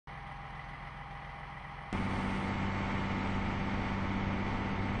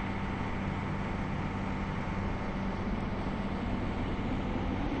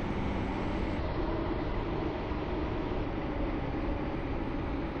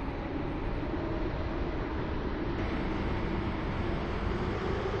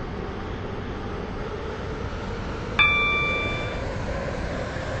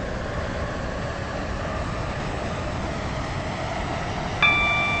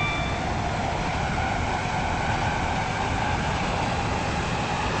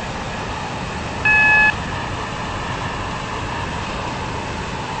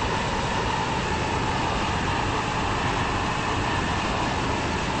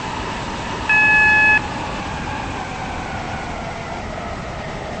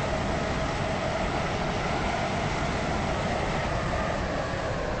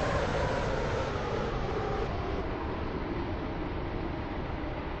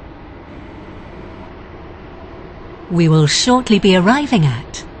We will shortly be arriving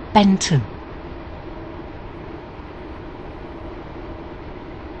at Benton.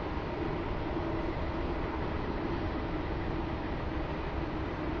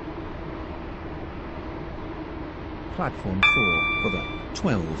 Platform 4 for the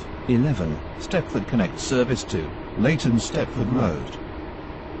 12:11 Stepford Connect service to Leighton Stepford Road.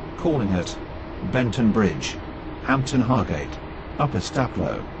 Calling at Benton Bridge, Hampton Hargate, Upper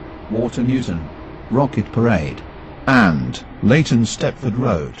Staploe, Water Newton, Rocket Parade, and Leighton Stepford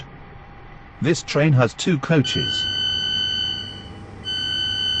Road. This train has 2 coaches.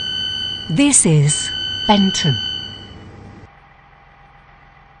 This is Benton.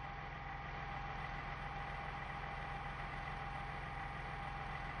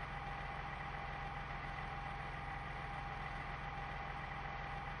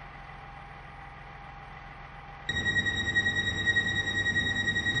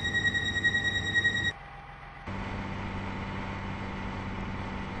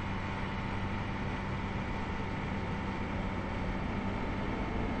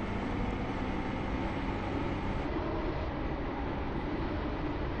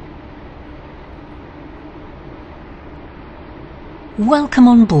 Welcome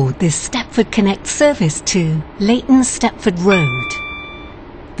on board this Stepford Connect service to Leighton Stepford Road.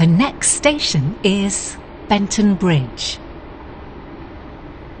 The next station is Benton Bridge.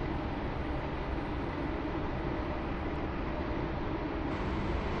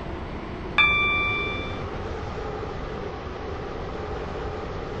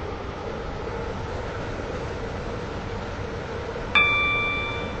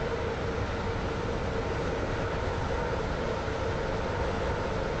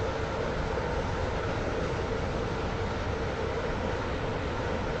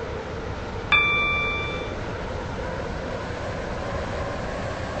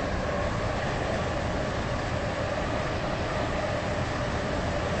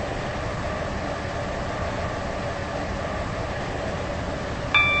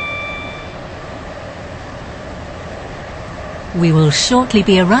 We will shortly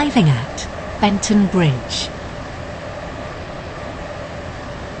be arriving at Benton Bridge.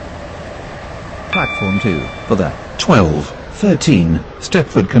 Platform 2 for the 12:13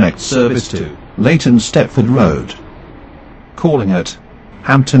 Stepford Connect service to Leighton Stepford Road. Calling at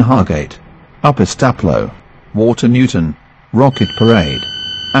Hampton Hargate, Upper Staploe, Water Newton, Rocket Parade,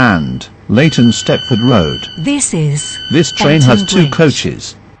 and Leighton Stepford Road. This train Benton has 2 Bridge.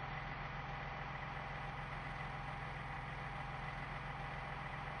 coaches.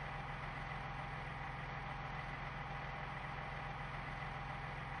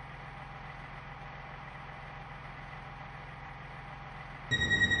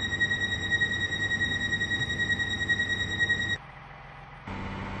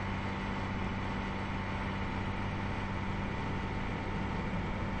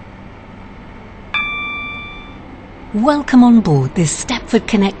 Welcome on board this Stepford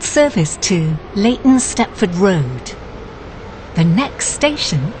Connect service to Leighton Stepford Road. The next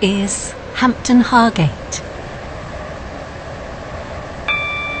station is Hampton Hargate.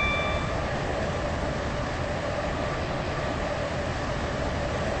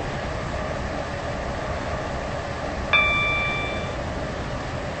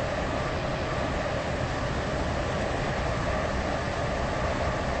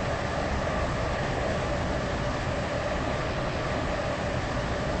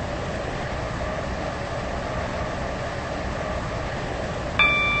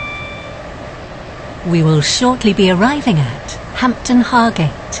 We will shortly be arriving at Hampton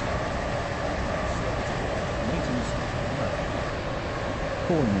Hargate.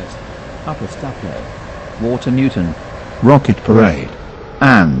 Calling at Upper Staploe, Water Newton, Rocket Parade,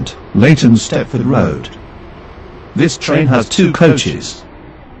 and Leighton Stepford Road. This train has 2 coaches.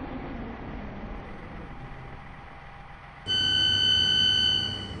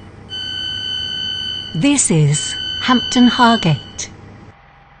 This is Hampton Hargate.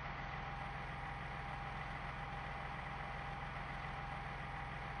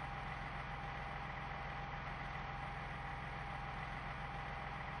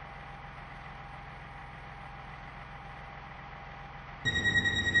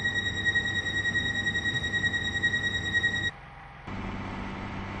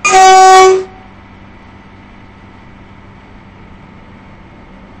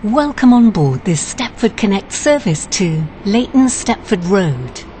 Welcome on board this Stepford Connect service to Leighton Stepford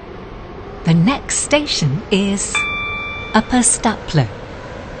Road. The next station is Upper Staploe.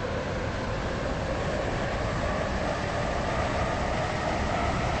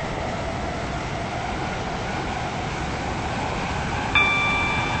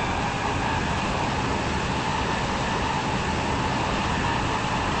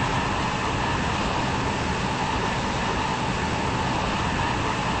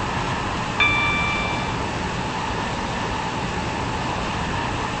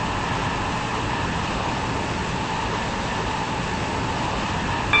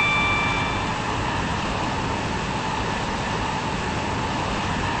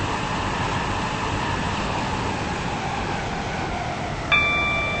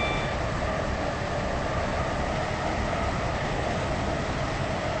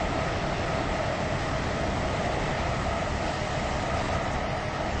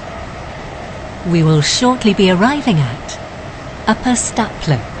 We will shortly be arriving at Upper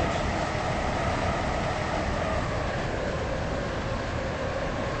Staploe.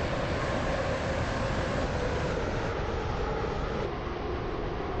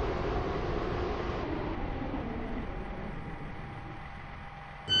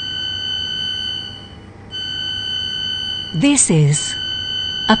 This is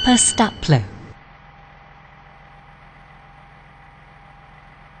Upper Staploe.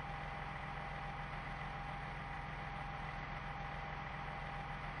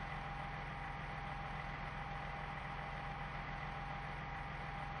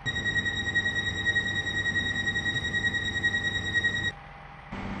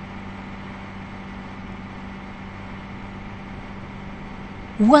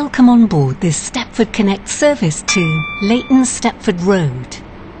 Welcome on board this Stepford Connect service to Leighton Stepford Road.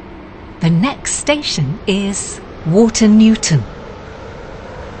 The next station is Water Newton.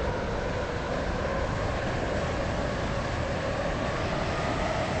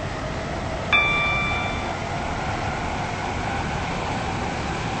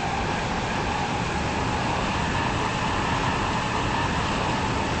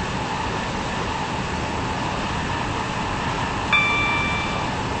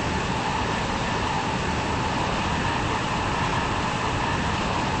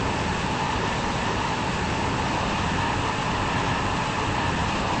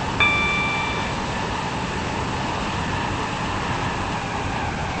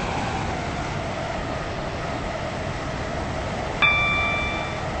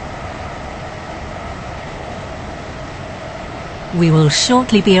 We will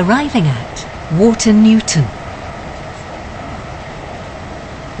shortly be arriving at Water Newton.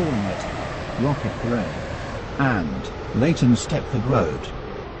 Calling at Rocket Parade and Leighton Stepford Road.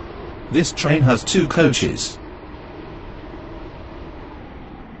 This train has 2 coaches.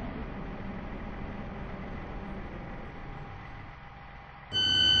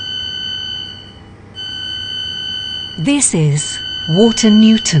 This is Water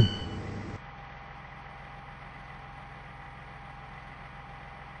Newton.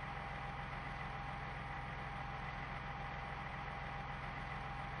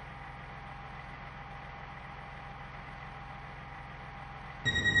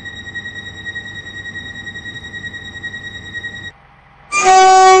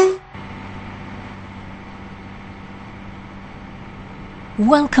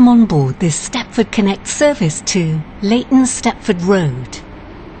 Welcome on board this Stepford Connect service to Leighton Stepford Road.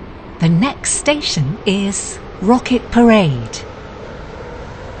 The next station is Rocket Parade.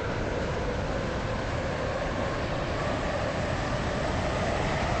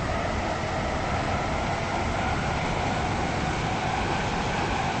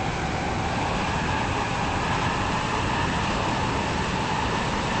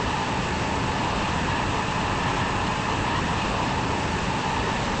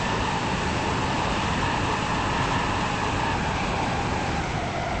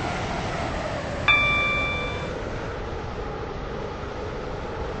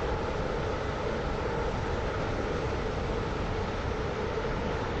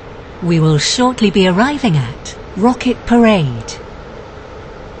 We will shortly be arriving at Rocket Parade.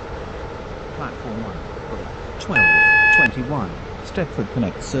 Platform 1, 12:21, Stepford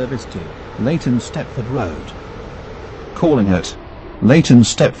Connect service to Leighton Stepford Road. Calling at Leighton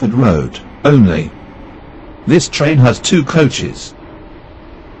Stepford Road only. This train has 2 coaches.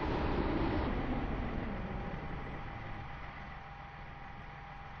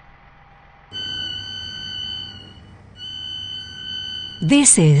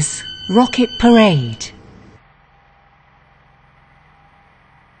 This is Rocket Parade.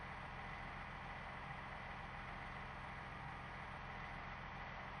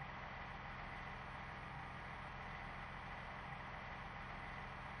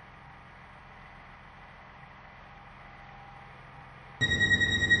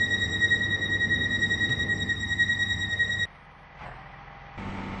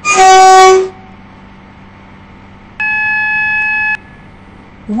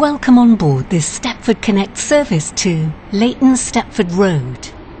 Welcome on board this Stepford Connect service to Leighton Stepford Road.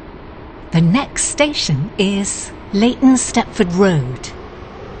 The next station is Leighton Stepford Road.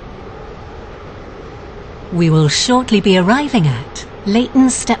 We will shortly be arriving at Leighton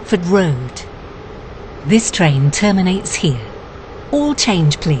Stepford Road. This train terminates here. All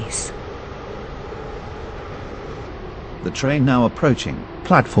change, please. The train now approaching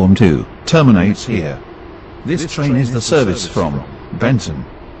Platform 2 terminates here. This train is the service from Benton.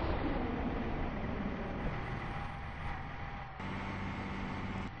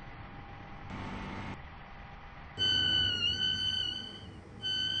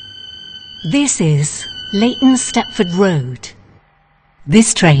 This is Leighton Stepford Road.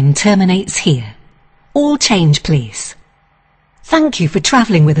 This train terminates here. All change, please. Thank you for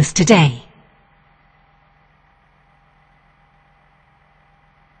travelling with us today.